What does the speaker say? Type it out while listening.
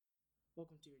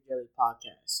Welcome to your daily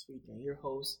podcast, featuring your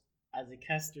host, Isaac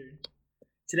Hester.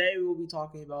 Today we will be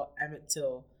talking about Emmett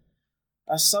Till,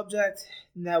 a subject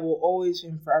that will always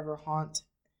and forever haunt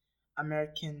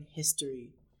American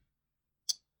history.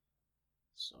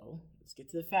 So, let's get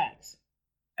to the facts.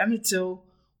 Emmett Till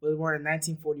was born in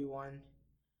 1941,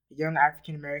 a young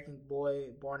African American boy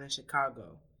born in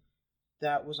Chicago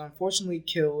that was unfortunately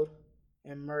killed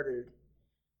and murdered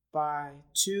by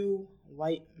two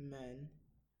white men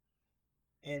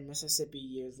in Mississippi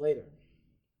years later.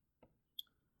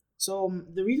 So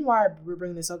the reason why we're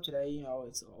bringing this up today,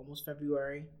 it's almost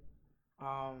February.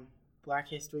 Um, Black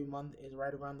History Month is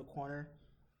right around the corner,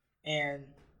 and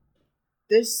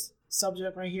this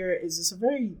subject right here is just a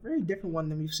very, very different one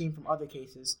than we've seen from other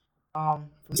cases. From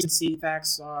see,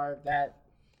 facts are that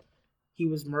he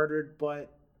was murdered,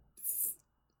 but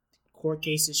court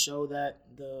cases show that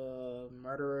the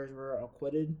murderers were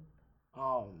acquitted.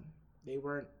 Um, they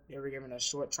weren't. They were given a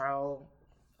short trial.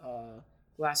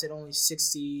 Lasted only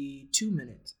 62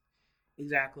 minutes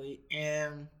exactly,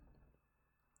 and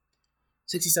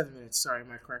 67 minutes. Sorry,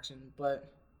 my correction.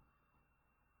 But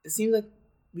it seems like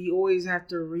we always have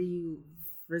to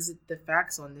revisit the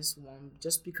facts on this one,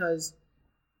 just because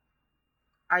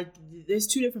I there's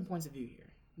two different points of view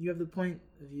here. You have the point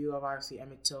of view of obviously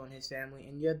Emmett Till and his family,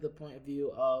 and you have the point of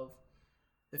view of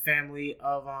the family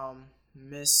of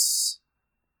Miss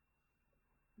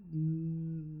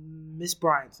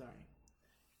Bryant.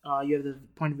 Sorry, you have the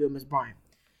point of view of Miss Bryant,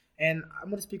 and I'm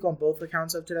gonna speak on both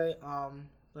accounts of today.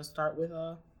 Let's start with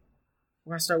we're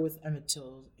gonna start with Emmett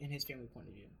Till and his family point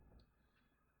of view.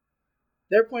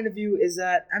 Their point of view is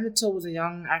that Emmett Till was a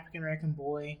young African American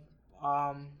boy,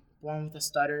 born with a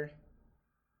stutter.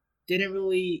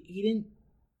 He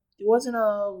wasn't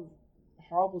a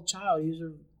horrible child. He was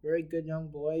a very good young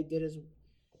boy. Did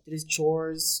his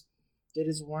chores, did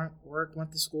his work,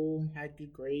 went to school, had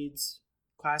good grades.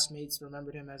 Classmates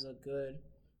remembered him as a good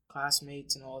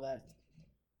classmates and all that.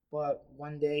 But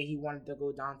one day he wanted to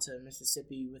go down to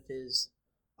Mississippi with his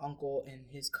uncle and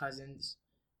his cousins,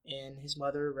 and his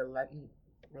mother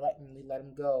reluctantly let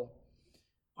him go.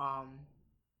 Um,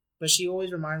 but she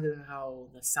always reminded him how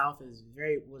the South was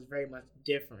very much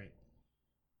different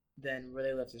than where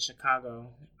they lived in Chicago.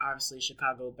 Obviously,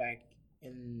 Chicago back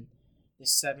in the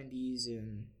 70s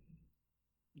and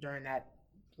during that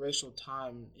racial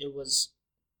time, it was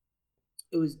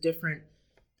different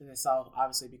than the South,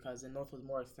 obviously, because the North was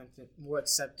more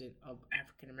accepted of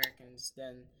African Americans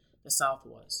than the South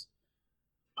was.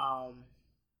 Um,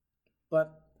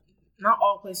 but not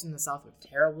all places in the South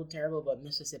were terrible, but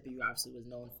Mississippi obviously was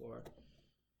known for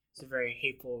some very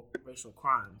hateful racial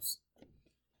crimes.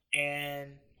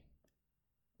 And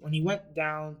when he went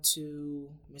down to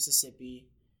Mississippi,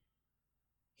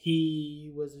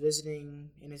 he was visiting,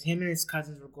 and him and his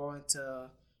cousins were going to.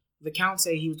 The accounts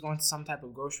say he was going to some type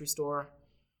of grocery store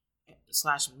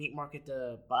slash meat market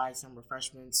to buy some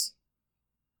refreshments.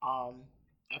 Um,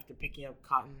 After picking up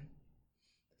cotton,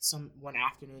 some one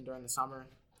afternoon during the summer.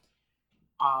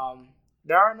 Um,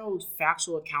 there are no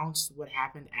factual accounts what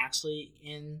happened actually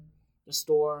in the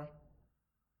store.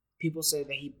 People say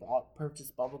that he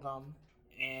purchased bubblegum,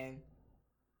 and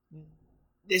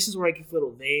this is where it gets a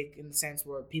little vague in the sense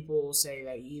where people say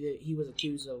that either he was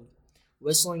accused of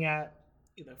whistling at,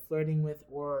 either flirting with,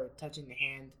 or touching the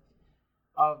hand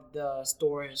of the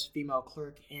store's female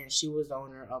clerk, and she was the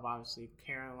owner of obviously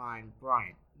Caroline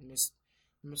Bryant,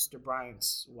 Mr.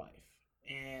 Bryant's wife.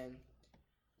 And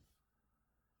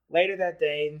later that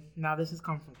day, now this is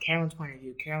coming from Carolyn's point of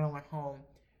view. Carolyn went home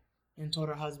and told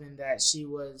her husband that she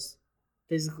was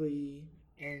physically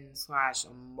and slash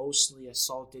emotionally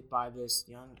assaulted by this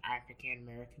young African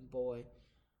American boy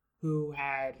who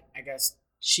had, I guess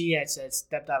she had said,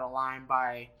 stepped out of line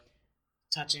by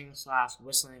touching slash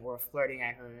whistling or flirting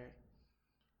at her.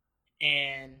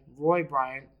 And Roy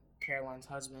Bryant, Caroline's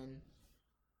husband,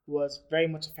 was very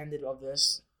much offended of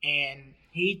this, and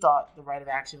he thought the right of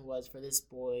action was for this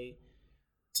boy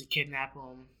to kidnap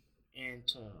him and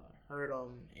to hurt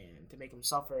him and to make him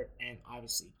suffer and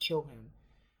obviously kill him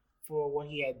for what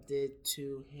he had did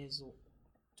to his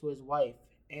wife.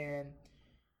 And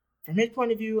from his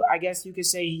point of view, I guess you could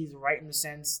say he's right in the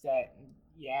sense that,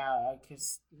 yeah,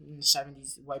 because in the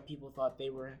 70s, white people thought they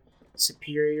were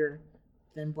superior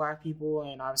than black people,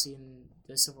 and obviously in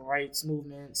the civil rights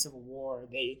movement, Civil War,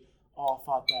 they all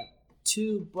thought that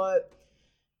too. But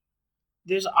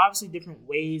there's obviously different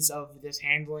ways of this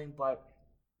handling, but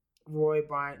Roy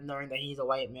Bryant, knowing that he's a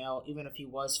white male, even if he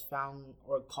was found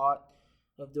or caught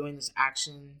of doing this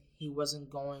action, he wasn't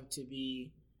going to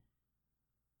be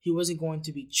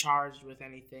charged with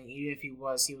anything. Even if he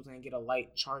was going to get a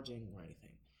light charging or anything.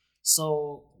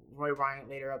 So Roy Bryant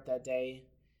later up that day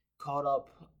called up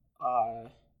uh,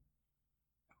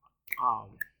 um,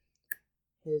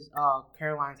 his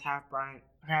Caroline's half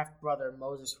brother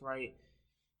Moses Wright,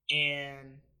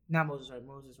 and not Moses Wright.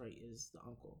 Moses Wright is the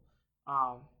uncle.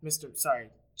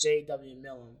 J.W.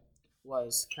 Millam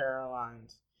was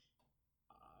Caroline's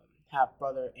half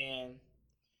brother, and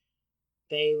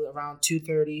they around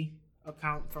 2:30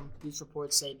 account from police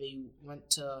reports say they went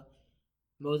to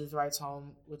Moses Wright's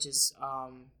home, which is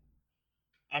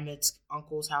Emmett's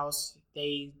uncle's house.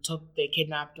 They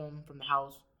kidnapped him from the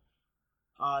house.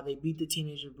 They beat the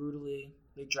teenager brutally.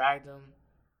 They dragged him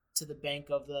to the bank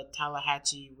of the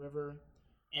Tallahatchie River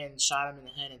and shot him in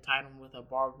the head and tied him with a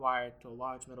barbed wire to a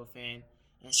large metal fan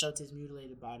and shoved his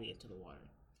mutilated body into the water.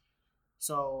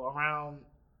 So around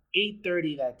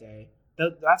 8:30 that day,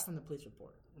 that's from the police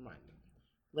report. Remind me.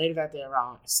 Later that day,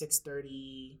 around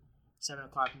 6:30, 7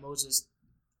 o'clock, Moses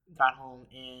got home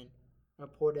and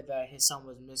reported that his son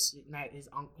was missing.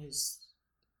 His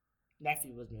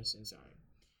nephew was missing. Sorry,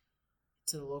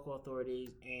 to the local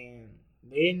authorities, and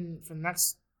they didn't. For the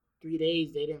next 3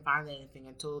 days, they didn't find anything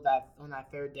until on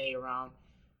that third day, around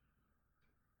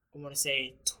I want to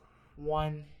say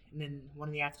 1, and then 1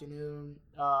 in the afternoon.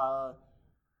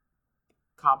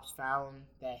 Cops found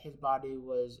that his body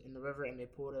was in the river, and they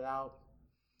pulled it out.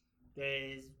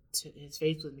 His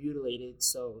face was mutilated,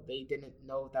 so they didn't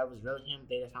know if that was really him.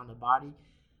 They just found the body.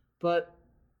 But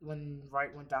when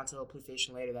Wright went down to the police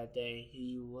station later that day,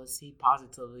 he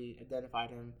positively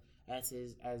identified him as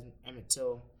Emmett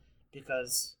Till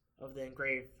because of the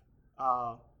engraved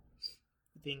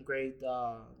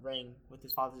ring with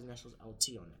his father's initials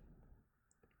LT on it.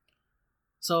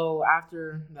 So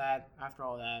after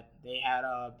all that, they had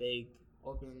a big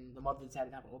open. The mother decided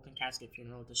to have an open casket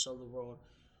funeral to show the world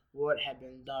what had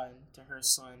been done to her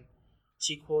son.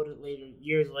 She quoted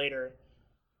years later,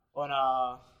 on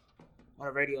a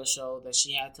radio show that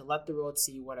she had to let the world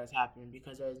see what has happened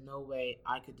because there is no way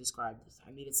I could describe this.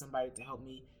 I needed somebody to help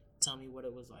me tell me what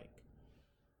it was like.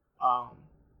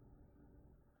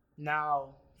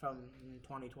 Now, from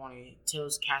 2020,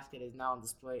 Till's casket is now on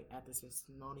display at the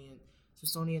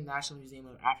Smithsonian National Museum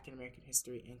of African American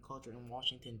History and Culture in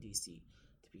Washington, D.C.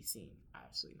 to be seen.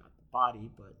 Actually, not the body,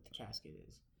 but the casket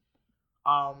is.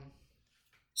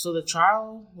 So the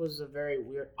trial was a very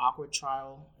weird, awkward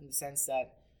trial in the sense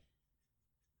that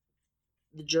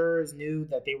the jurors knew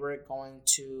that they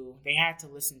had to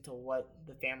listen to what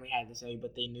the family had to say,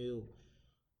 but they knew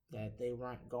that they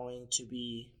weren't going to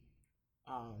be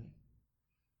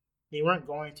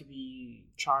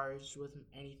charged with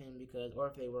anything or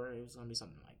if they were, it was going to be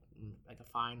something like a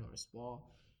fine or a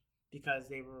small, because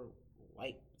they were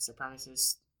white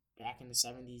supremacists back in the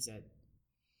 70s,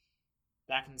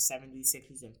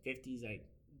 60s, and 50s.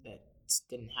 That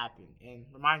didn't happen. And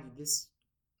remind you, this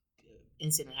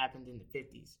incident happened in the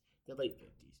 50s, the late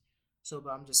 50s. So,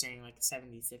 but I'm just saying, like the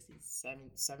 70s, 60s,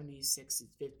 70s, 60s,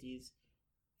 50s,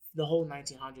 the whole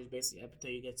 1900s, basically, up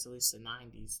until you get to at least the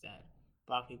 90s, that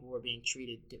Black people were being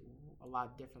treated a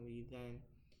lot differently than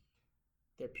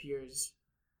their peers.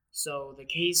 So the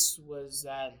case was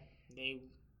that they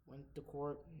went to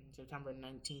court on September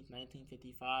 19th,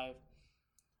 1955,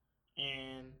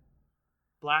 and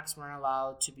Blacks weren't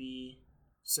allowed to be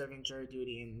serving jury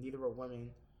duty, and neither were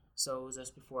women. So it was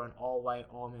just before an all-white,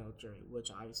 all-male jury,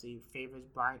 which obviously favors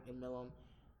Bryant and Millam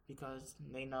because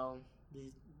they know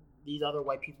these other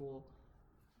white people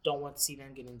don't want to see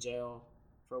them get in jail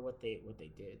for what they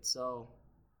did. So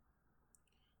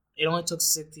it only took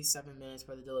 67 minutes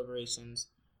for the deliberations.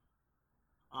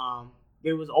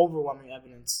 There was overwhelming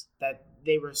evidence that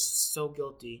they were so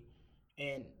guilty,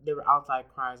 and there were outside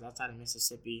cries outside of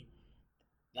Mississippi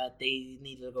that they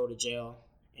needed to go to jail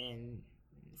and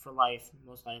for life,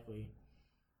 most likely.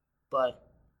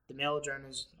 But the mail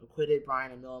journals acquitted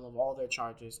Bryant and Millam of all their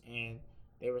charges, and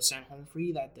they were sent home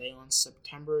free that day on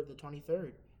September the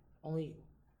 23rd. Only,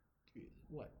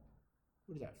 what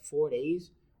is that, 4 days?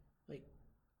 Like,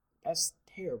 that's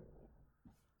terrible.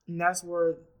 And that's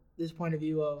where this point of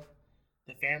view of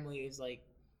the family is like,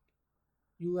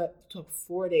 took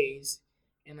 4 days,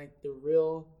 and like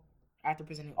after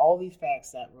presenting all these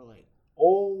facts that were like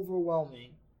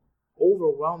overwhelming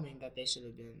that they should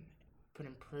have been put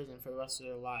in prison for the rest of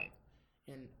their life,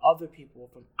 and other people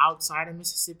from outside of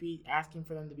Mississippi asking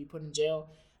for them to be put in jail,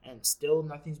 and still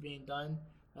nothing's being done.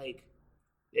 Like,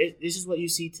 this is what you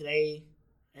see today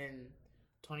in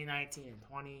 2019 and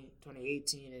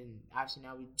 2018, and actually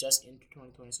now we just entered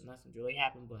 2020, so nothing's really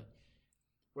happened, but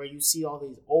where you see all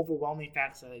these overwhelming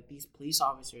facts that like these police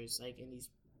officers, like in these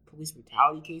police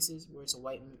brutality cases where it's a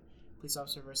white police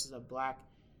officer versus a black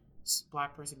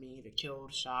black person being either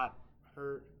killed, shot,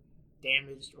 hurt,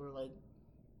 damaged, or like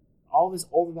all this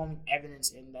overwhelming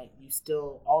evidence, and that you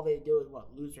still all they do is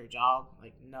what, lose their job?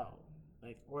 Like no,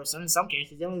 like, or in some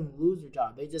cases they don't even lose their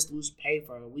job, they just lose pay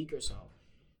for a week or so.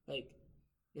 Like,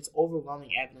 it's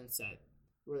overwhelming evidence that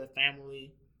where the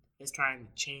family is trying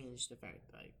to change the fact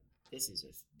like this is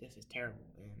terrible,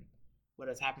 and what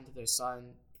has happened to their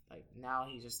son, like now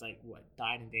he's just like what,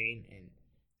 died in vain, and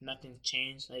nothing's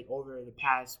changed. Like over the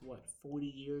past 40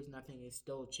 years, nothing is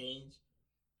still changed.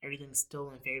 Everything's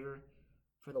still in favor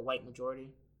for the white majority.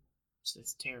 So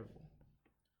it's terrible.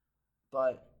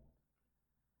 But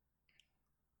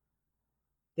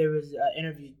there was an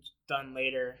interview done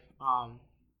later,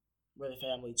 where the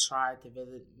family tried to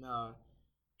visit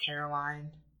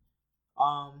Caroline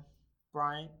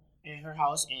Bryant in her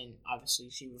house, and obviously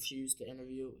she refused to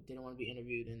interview, didn't want to be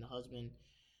interviewed, and the husband,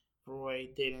 Roy,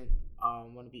 didn't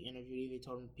want to be interviewed. They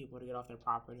told people to get off their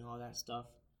property and all that stuff.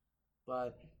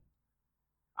 But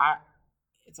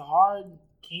it's a hard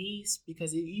case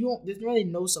because there's really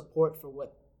no support for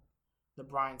what the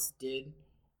Bryants did.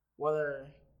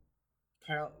 Whether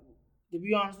to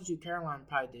be honest with you, Caroline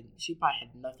probably didn't. She probably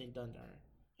had nothing done to her.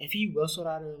 If he whistled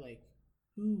at her, like,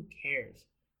 who cares?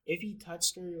 If he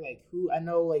touched her, like, who? I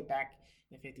know, like, back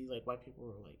in the 50s, like, white people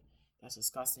were like, that's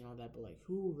disgusting, all that, but like,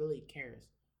 who really cares?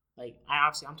 Like,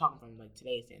 I'm talking from like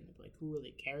today's standard, like, who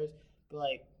really cares? But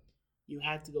like, you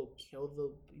had to go kill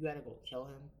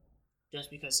him,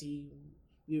 just because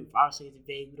obviously it's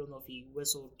vague. We don't know if he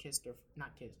whistled, kissed, or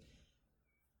not kissed,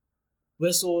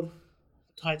 whistled,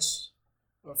 touched,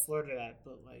 or flirted at,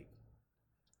 but like,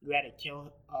 you had to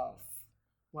kill a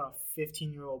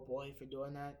 15-year-old boy for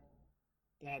doing that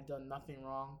had done nothing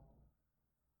wrong,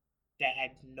 that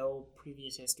had no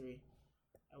previous history,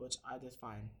 which I just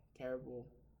find terrible.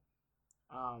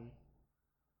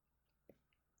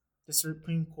 The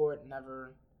Supreme Court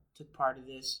never took part of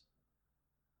this.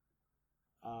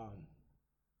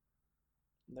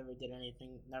 Never did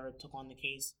anything. Never took on the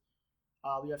case.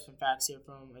 We have some facts here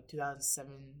from a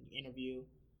 2007 interview.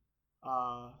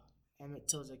 Emmett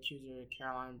Till's accuser,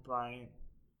 Caroline Bryant,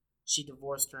 she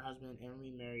divorced her husband and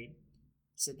remarried.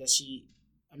 Said that she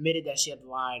admitted that she had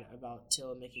lied about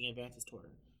Till making advances toward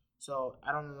her. So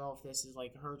I don't know if this is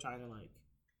like her trying to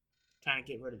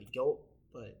get rid of the guilt,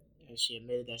 but she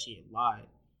admitted that she had lied.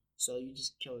 So you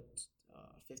just killed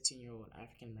a 15-year-old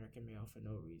African American male for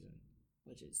no reason,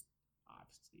 which is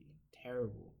obviously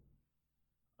terrible.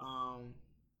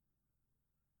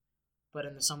 But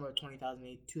in the summer of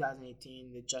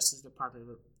 2018, the Justice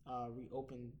Department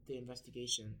reopened the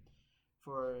investigation.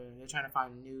 They're trying to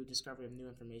find new discovery of new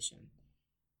information.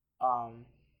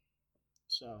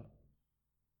 So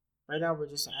right now we're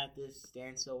just at this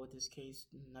standstill with this case.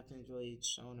 Nothing's really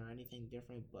shown or anything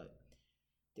different, but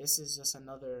this is just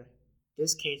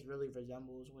this case really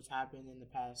resembles what's happened in the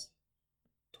past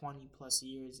 20 plus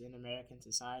years in American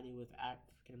society with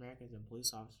African Americans and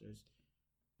police officers.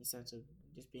 The sense of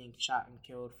just being shot and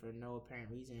killed for no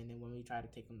apparent reason, and then when we try to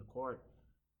take them to court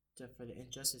for the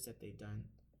injustice that they've done,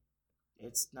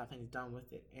 nothing's done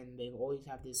with it. And they always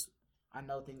have this. I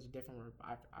know things are different where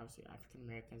obviously African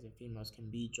Americans and females can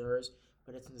be jurors,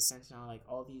 but it's in the sense now like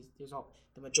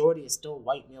the majority is still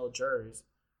white male jurors,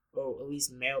 or at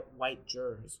least male white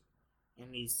jurors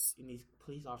in these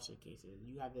police officer cases.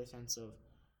 You have the sense of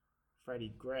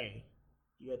Freddie Gray,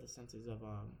 you have the senses of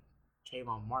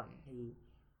Trayvon Martin, who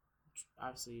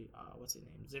obviously what's his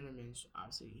name, Zimmerman,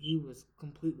 obviously he was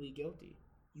completely guilty.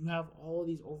 You have all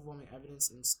these overwhelming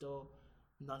evidence and still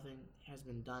nothing has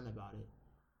been done about it,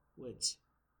 which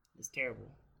is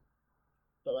terrible.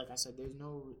 But like I said,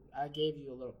 I gave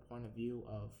you a little point of view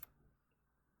of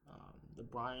the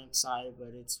Bryant side,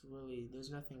 but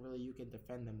there's nothing really you can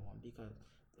defend them on because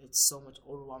it's so much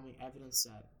overwhelming evidence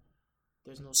that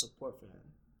there's no support for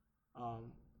them.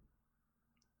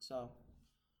 So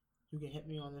you can hit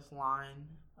me on this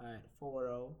line at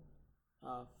 410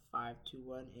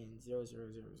 521 and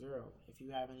 0000. If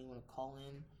you have anyone to call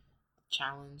in,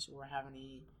 challenge, or have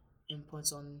any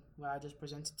inputs on what I just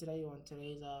presented today on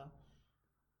today's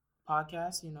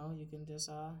podcast, you can just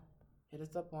hit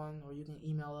us up on, or you can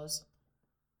email us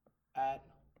at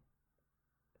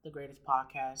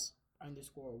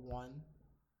thegreatestpodcast_1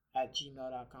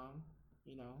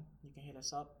 You can hit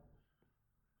us up.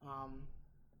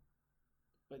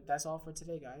 But that's all for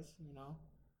today, guys.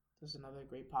 This is another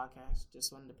great podcast.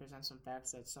 Just wanted to present some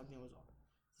facts that something was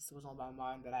on my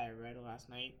mind that I read last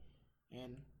night.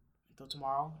 And until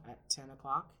tomorrow at 10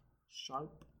 o'clock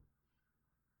sharp,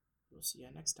 we'll see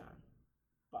you next time.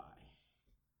 Bye.